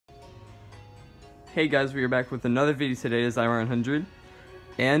Hey guys, we are back with another video today as IR100.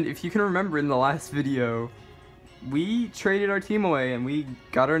 And if you can remember in the last video, we traded our team away and we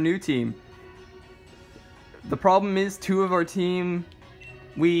got our new team. The problem is two of our team,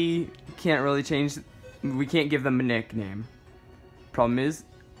 we can't really change, we can't give them a nickname. Problem is,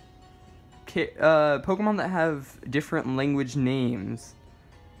 Pokemon that have different language names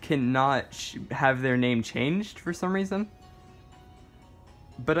cannot have their name changed for some reason.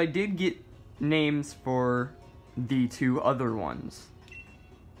 But I did get names for the two other ones.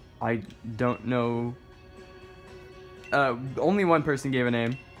 I don't know. Only one person gave a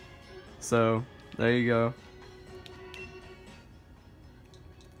name. So, there you go.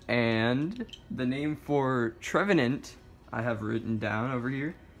 And the name for Trevenant, I have written down over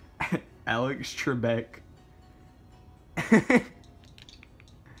here. Alex Trebek.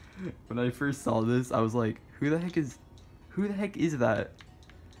 When I first saw this, I was like, who the heck is that?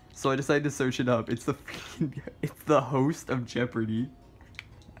 So I decided to search it up. It's the host of Jeopardy.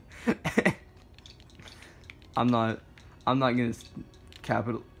 I'm not gonna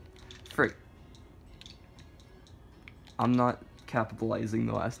I'm not capitalizing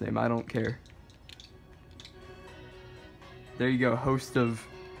the last name. I don't care. There you go, host of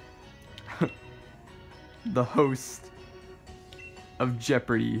the host of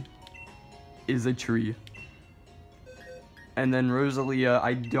Jeopardy is a tree. And then Rosalia,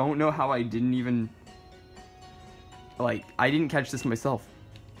 I don't know how I didn't even, I didn't catch this myself.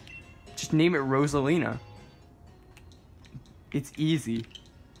 Just name it Rosalina. It's easy.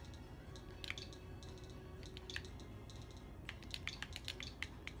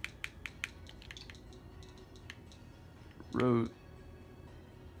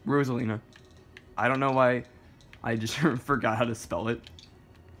 Rosalina. I don't know why I just forgot how to spell it.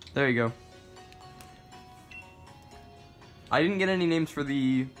 There you go. I didn't get any names for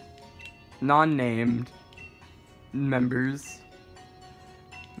the non-named members.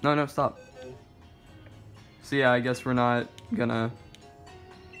 No, stop. So yeah, I guess we're not gonna,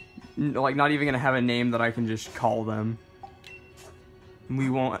 not even gonna have a name that I can just call them. We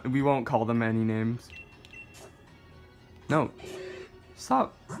won't call them any names. No.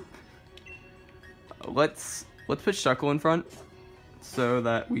 Stop. Let's put Shuckle in front so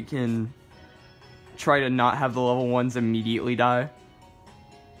that we can try to not have the level 1s immediately die.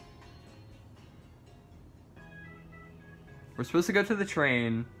 We're supposed to go to the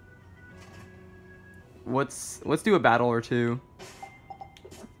train. Let's do a battle or two.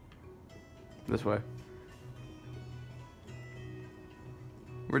 This way.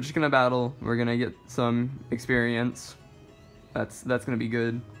 We're just gonna battle. We're gonna get some experience. That's gonna be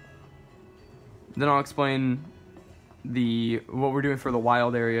good. Then I'll explain what we're doing for the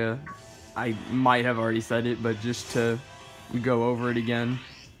wild area. I might have already said it, but just to go over it again.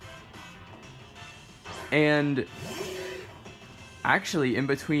 And actually, in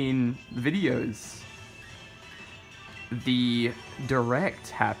between videos, the direct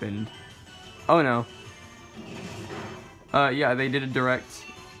happened. Oh no. Yeah, they did a direct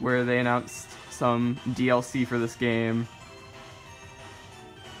where they announced some DLC for this game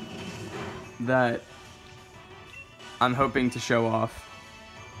that I'm hoping to show off.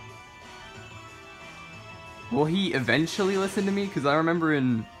 Will he eventually listen to me? Because I remember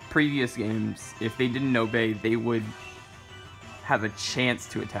in previous games, if they didn't obey, they would have a chance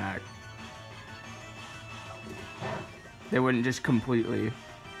to attack. They wouldn't just completely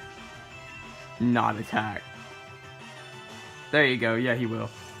not attack. There you go. Yeah, he will.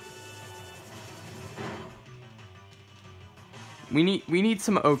 We need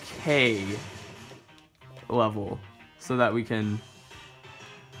some okay level so that we can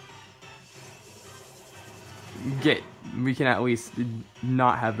at least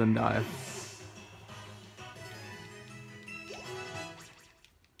not have them die.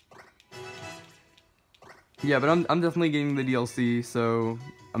 Yeah, but I'm definitely getting the DLC, so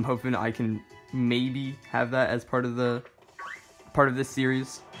I'm hoping I can maybe have that as part of this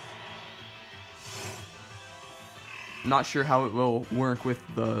series. Not sure how it will work with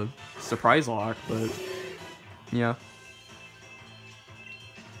the Surpriselocke, but yeah.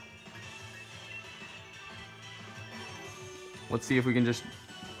 Let's see if we can just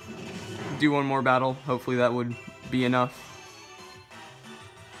do one more battle. Hopefully that would be enough.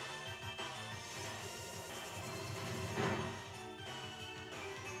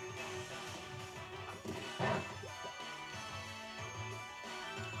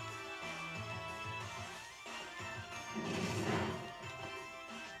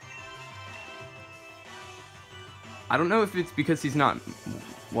 I don't know if it's because he's not,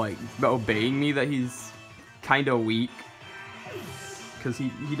 obeying me that he's kind of weak. because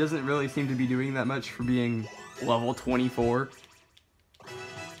he doesn't really seem to be doing that much for being level 24.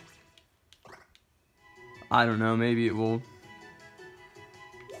 I don't know, maybe it will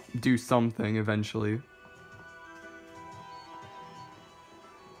do something eventually.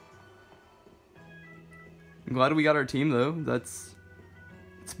 I'm glad we got our team though. It's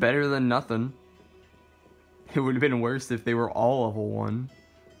better than nothing. It would have been worse if they were all level 1.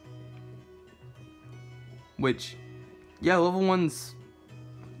 Which, yeah, level 1's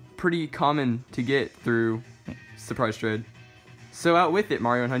pretty common to get through Surprise Trade. So out with it,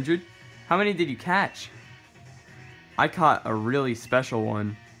 Mario 100. How many did you catch? I caught a really special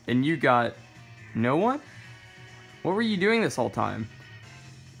one, and you got no one? What were you doing this whole time?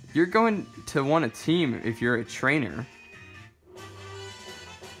 You're going to want a team if you're a trainer.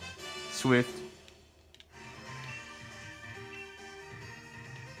 Swift.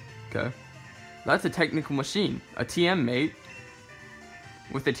 Okay. That's a technical machine. A TM, mate.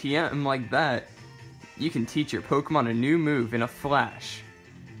 With a TM like that, you can teach your Pokemon a new move in a flash.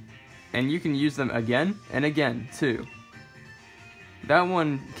 And you can use them again and again, too. That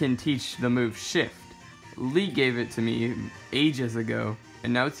one can teach the move Shift. Lee gave it to me ages ago,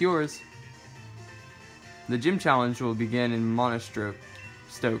 and now it's yours. The gym challenge will begin in Monostroke,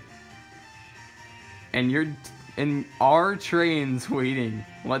 Stoke. And our train's waiting.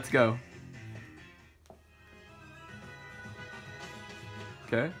 Let's go.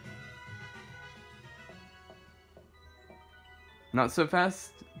 Okay. Not so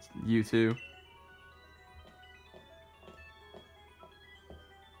fast, you two.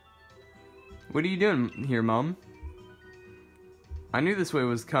 What are you doing here, Mom? I knew this day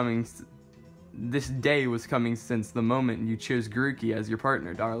was coming since the moment you chose Grookey as your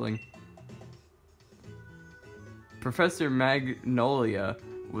partner, darling. Professor Magnolia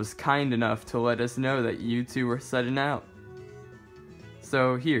was kind enough to let us know that you two were setting out.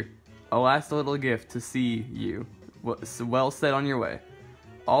 So here, a last little gift to see you. Well set on your way.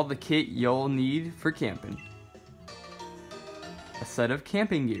 All the kit you'll need for camping. A set of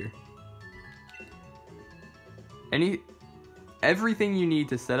camping gear. Everything you need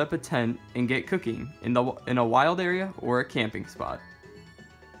to set up a tent and get cooking in a wild area or a camping spot.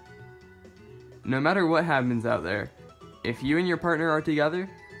 No matter what happens out there, if you and your partner are together,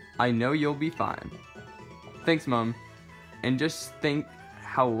 I know you'll be fine. Thanks, Mom. And just think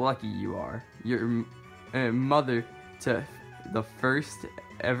how lucky you are. Your mother to the first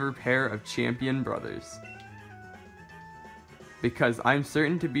ever pair of champion brothers. Because I'm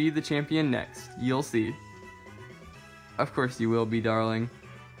certain to be the champion next. You'll see. Of course you will be, darling.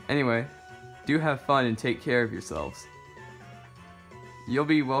 Anyway, do have fun and take care of yourselves. You'll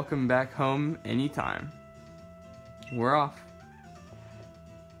be welcome back home anytime. We're off.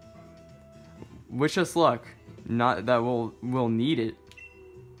 Wish us luck. Not that we'll need it.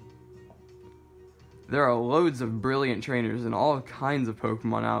 There are loads of brilliant trainers and all kinds of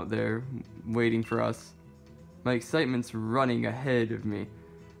Pokemon out there waiting for us. My excitement's running ahead of me,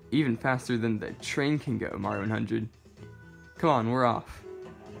 even faster than the train can go, Mario 100. Come on, we're off.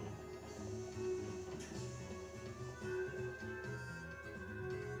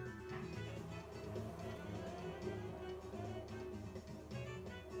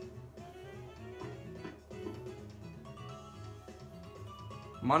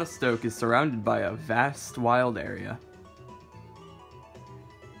 Monostoke is surrounded by a vast wild area.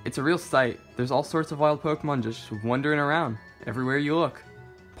 It's a real sight. There's all sorts of wild Pokemon just wandering around everywhere you look.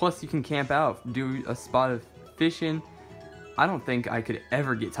 Plus you can camp out, do a spot of fishing. I don't think I could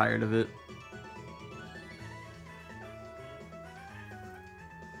ever get tired of it.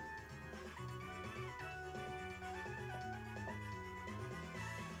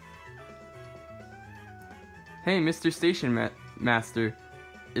 Hey, Mr. Station Master.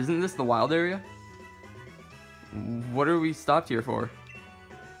 Isn't this the wild area? What are we stopped here for?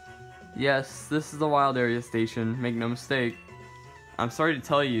 Yes, this is the wild area station, make no mistake. I'm sorry to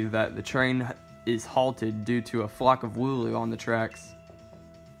tell you that the train is halted due to a flock of Wooloo on the tracks.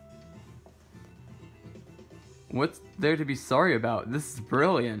 What's there to be sorry about? This is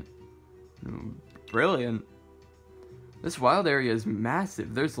brilliant. Brilliant. This wild area is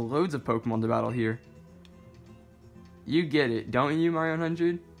massive. There's loads of Pokemon to battle here. You get it, don't you, Mario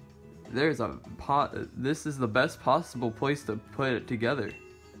 100? This is the best possible place to put it together.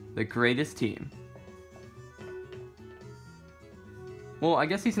 The greatest team. Well, I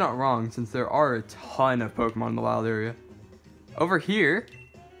guess he's not wrong, since there are a ton of Pokemon in the wild area. Over here?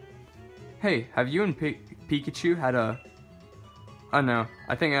 Hey, have you and Pikachu had a... Oh no,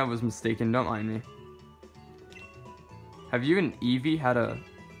 I think I was mistaken, don't mind me. Have you and Eevee had a...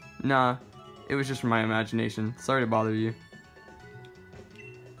 Nah, it was just from my imagination. Sorry to bother you.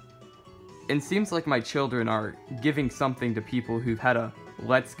 it seems like my children are giving something to people who've had a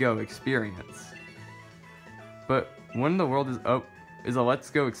Let's Go experience. But what in the world is a Let's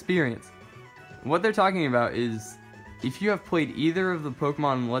Go experience? What they're talking about is, if you have played either of the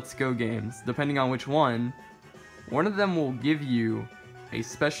Pokemon Let's Go games, depending on which one of them will give you a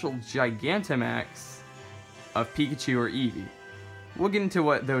special Gigantamax of Pikachu or Eevee. We'll get into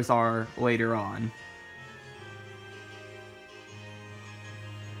what those are later on.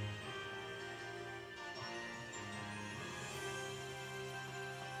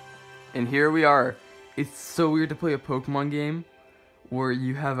 And here we are. It's so weird to play a Pokemon game where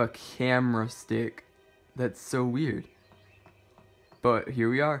you have a camera stick. That's so weird. But here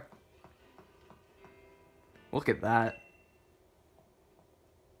we are. Look at that.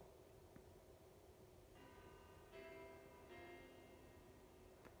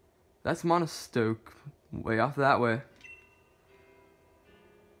 That's Monostoke, way off that way.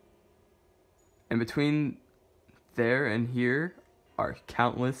 And between there and here are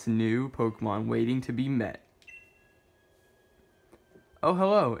countless new Pokemon waiting to be met. Oh,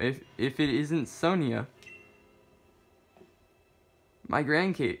 hello, if it isn't Sonia. My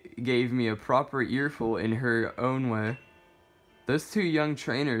gran gave me a proper earful in her own way. Those two young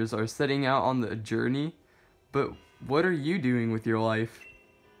trainers are setting out on the journey, but what are you doing with your life?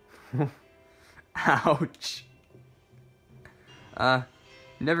 Ouch.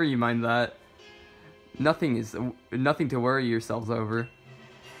 Never you mind that. Nothing to worry yourselves over.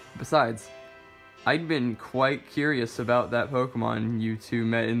 Besides, I'd been quite curious about that Pokemon you two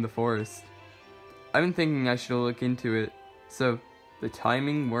met in the forest. I've been thinking I should look into it, so the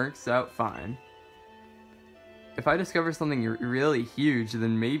timing works out fine. If I discover something really huge,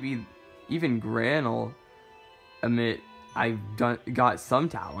 then maybe even Gran'll admit I've got some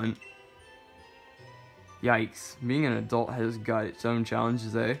talent. Yikes, being an adult has got its own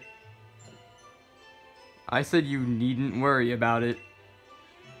challenges, eh? I said you needn't worry about it.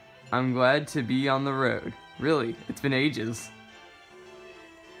 I'm glad to be on the road. Really, it's been ages.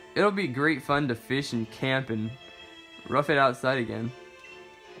 It'll be great fun to fish and camp and rough it outside again.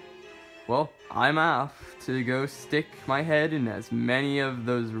 Well, I'm off to go stick my head in as many of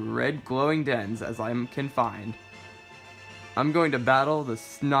those red glowing dens as I can find. I'm going to battle the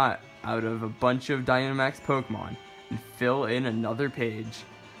snot out of a bunch of Dynamax Pokemon and fill in another page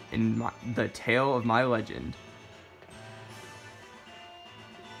in the tale of my legend.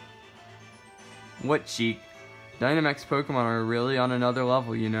 What cheek? Dynamax Pokemon are really on another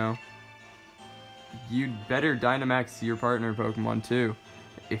level, you know. You'd better Dynamax your partner Pokemon too,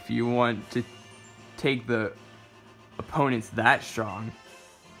 if you want to take the opponents that strong.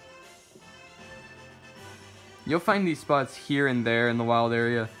 You'll find these spots here and there in the wild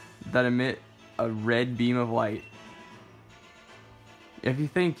area that emit a red beam of light. If you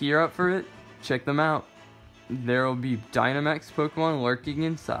think you're up for it, check them out. There will be Dynamax Pokemon lurking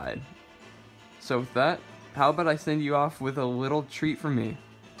inside. So with that, how about I send you off with a little treat from me?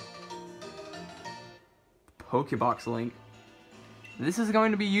 Pokebox link. This is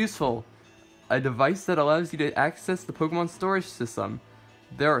going to be useful. A device that allows you to access the Pokemon storage system.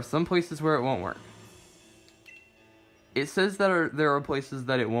 There are some places where it won't work. It says that there are places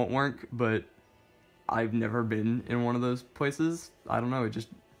that it won't work, but I've never been in one of those places. I don't know,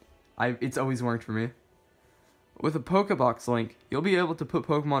 it's always worked for me. With a Pokebox link, you'll be able to put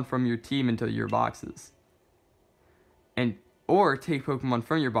Pokemon from your team into your boxes. Or take Pokemon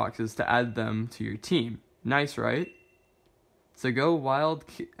from your boxes to add them to your team. Nice, right? So go wild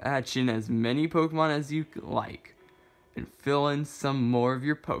catch in as many Pokemon as you like, and fill in some more of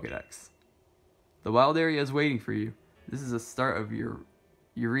your Pokedex. The wild area is waiting for you. This is the start of your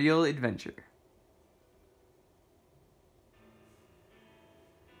real adventure.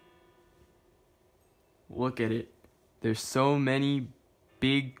 Look at it. There's so many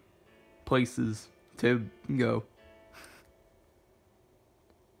big places to go.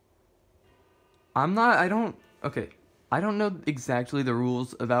 I don't know exactly the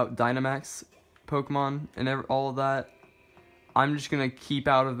rules about Dynamax Pokemon and all of that. I'm just gonna keep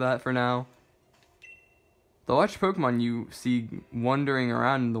out of that for now. The large Pokemon you see wandering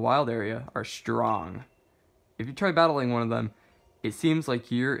around in the wild area are strong. If you try battling one of them, it seems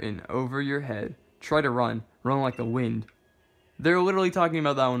like you're in over your head. Try to run like the wind. They're literally talking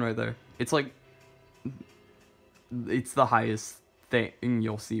about that one right there. It's like, it's the highest thing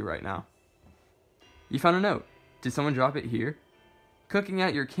you'll see right now. You found a note. Did someone drop it here? Cooking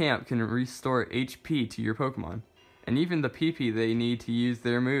at your camp can restore HP to your Pokemon, and even the PP they need to use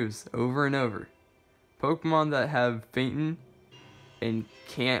their moves over and over. Pokemon that have fainted and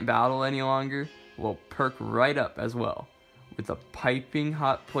can't battle any longer will perk right up as well, with a piping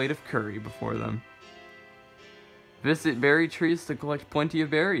hot plate of curry before them. Visit berry trees to collect plenty of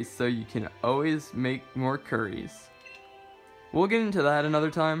berries so you can always make more curries. We'll get into that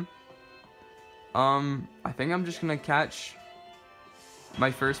another time. I think I'm just gonna catch my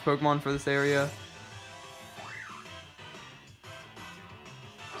first Pokemon for this area.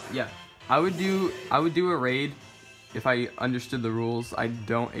 Yeah, I would do a raid if I understood the rules. I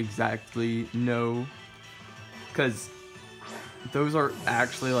don't exactly know, because those are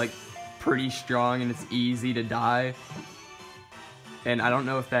actually like pretty strong and it's easy to die, and I don't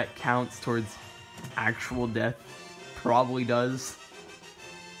know if that counts towards actual death. Probably does,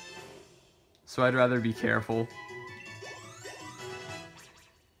 so I'd rather be careful.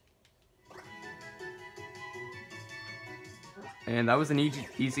 And that was an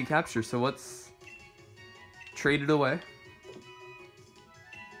easy capture, so let's trade it away.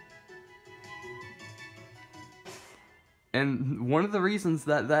 And one of the reasons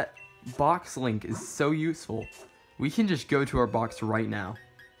that that box link is so useful, we can just go to our box right now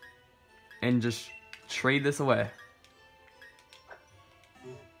and just trade this away.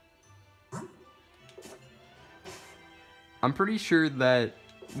 I'm pretty sure that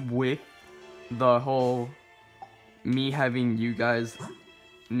with the whole me having you guys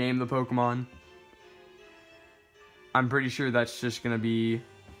name the Pokemon, I'm pretty sure that's just gonna be,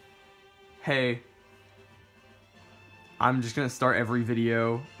 hey, I'm just gonna start every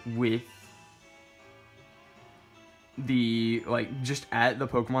video with the, like, just at the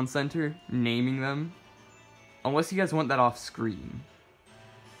Pokemon Center, naming them. Unless you guys want that off screen.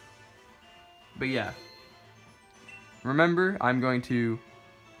 But yeah. Remember, I'm going to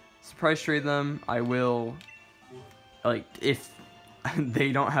surprise trade them. I will, like, if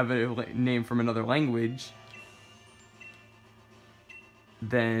they don't have a name from another language,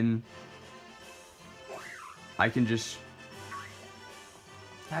 then I can just,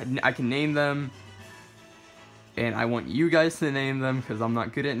 I can name them, and I want you guys to name them because I'm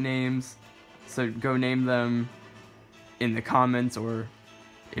not good at names. So go name them in the comments, or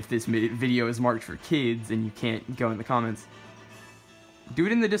if this video is marked for kids and you can't go in the comments, do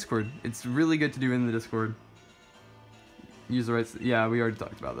it in the Discord. It's really good to do in the Discord. Use the rights. Yeah, we already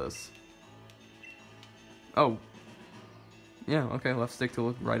talked about this. Oh. Yeah, okay, left stick to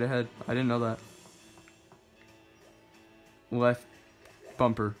look right ahead. I didn't know that. Left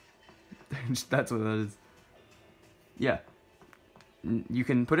bumper. That's what that is. Yeah. You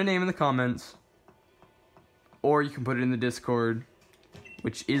can put a name in the comments, or you can put it in the Discord,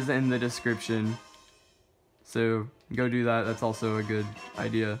 which is in the description. So go do that. That's also a good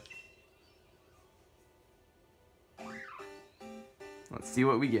idea. Let's see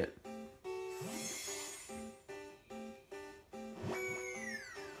what we get.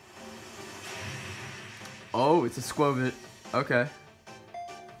 Oh, it's a Squovit. Okay.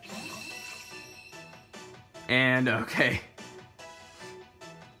 And okay.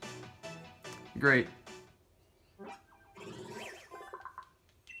 Great.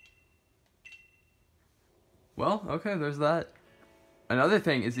 Well, okay, there's that. Another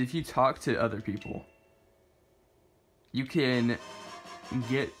thing is, if you talk to other people, you can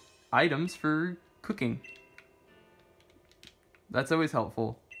get items for cooking. That's always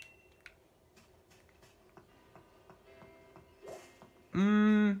helpful.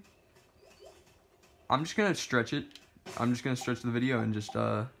 I'm just gonna stretch it. I'm just gonna stretch the video and just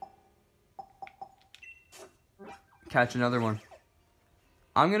catch another one.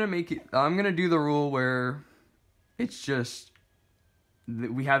 I'm gonna do the rule where it's just,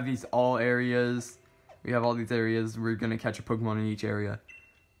 we have these all areas. We have all these areas. We're gonna catch a Pokemon in each area.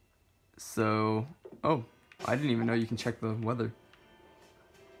 So, oh, I didn't even know you can check the weather.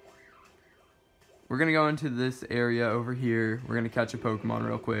 We're gonna go into this area over here. We're gonna catch a Pokemon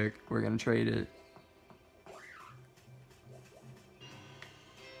real quick. We're gonna trade it.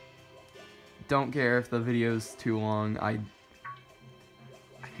 Don't care if the video's too long. I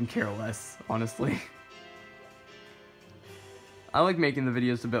can care less, honestly. I like making the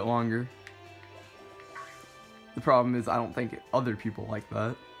videos a bit longer. The problem is I don't think other people like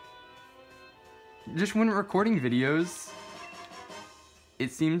that. Just when recording videos,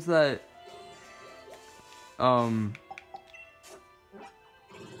 it seems that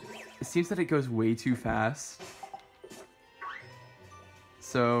it goes way too fast.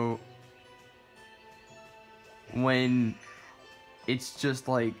 So when it's just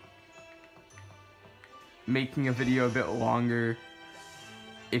like making a video a bit longer,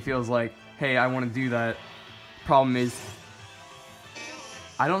 it feels like, hey, I want to do that. Problem is,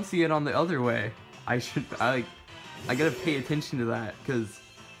 I don't see it on the other way. I gotta pay attention to that, because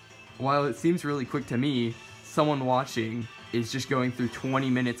while it seems really quick to me, someone watching is just going through 20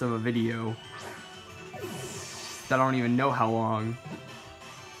 minutes of a video that I don't even know how long.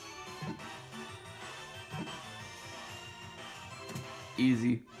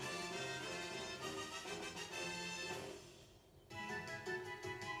 Easy.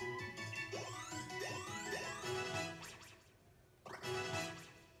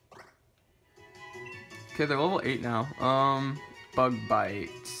 Okay, they're level 8 now. Bug bite.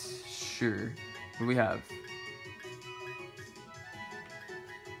 Sure. What do we have?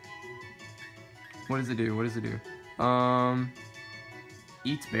 What does it do? What does it do?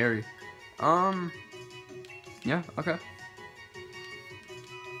 Eats berry. Yeah, okay.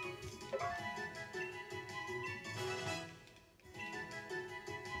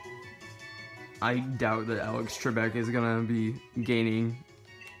 I doubt that Alex Trebek is gonna be gaining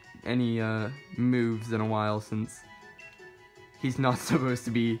any moves in a while, since he's not supposed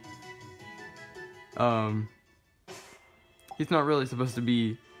to be he's not really supposed to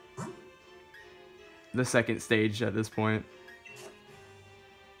be the second stage at this point.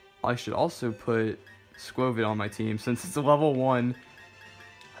 I should also put Squovid on my team since it's a level 1.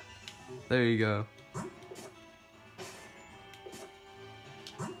 There you go.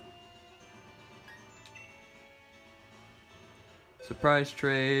 Surprise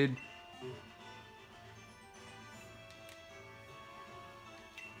trade.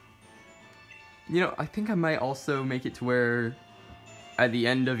 You know, I think I might also make it to where at the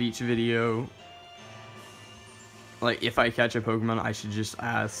end of each video, like if I catch a Pokemon, I should just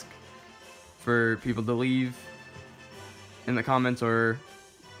ask for people to leave in the comments or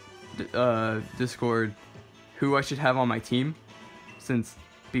Discord who I should have on my team, since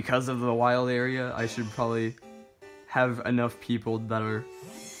because of the wild area, I should probably have enough people that are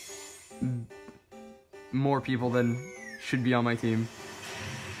more people than should be on my team.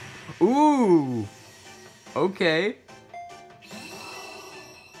 Ooh! Okay.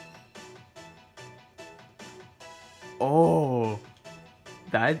 Oh.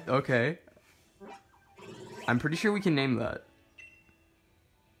 That, okay. I'm pretty sure we can name that.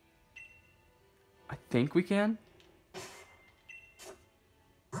 I think we can.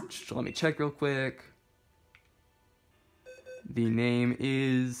 Just let me check real quick. The name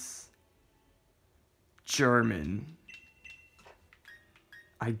is German.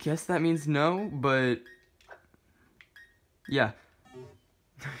 I guess that means no, but yeah.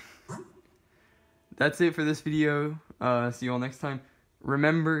 That's it for this video. See you all next time.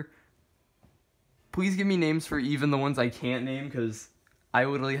 Remember, please give me names for even the ones I can't name, because I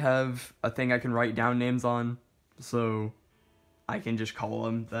literally have a thing I can write down names on, so I can just call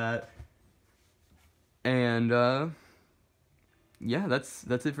them that. And yeah, that's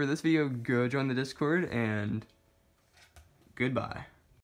it for this video. Go join the Discord, and goodbye.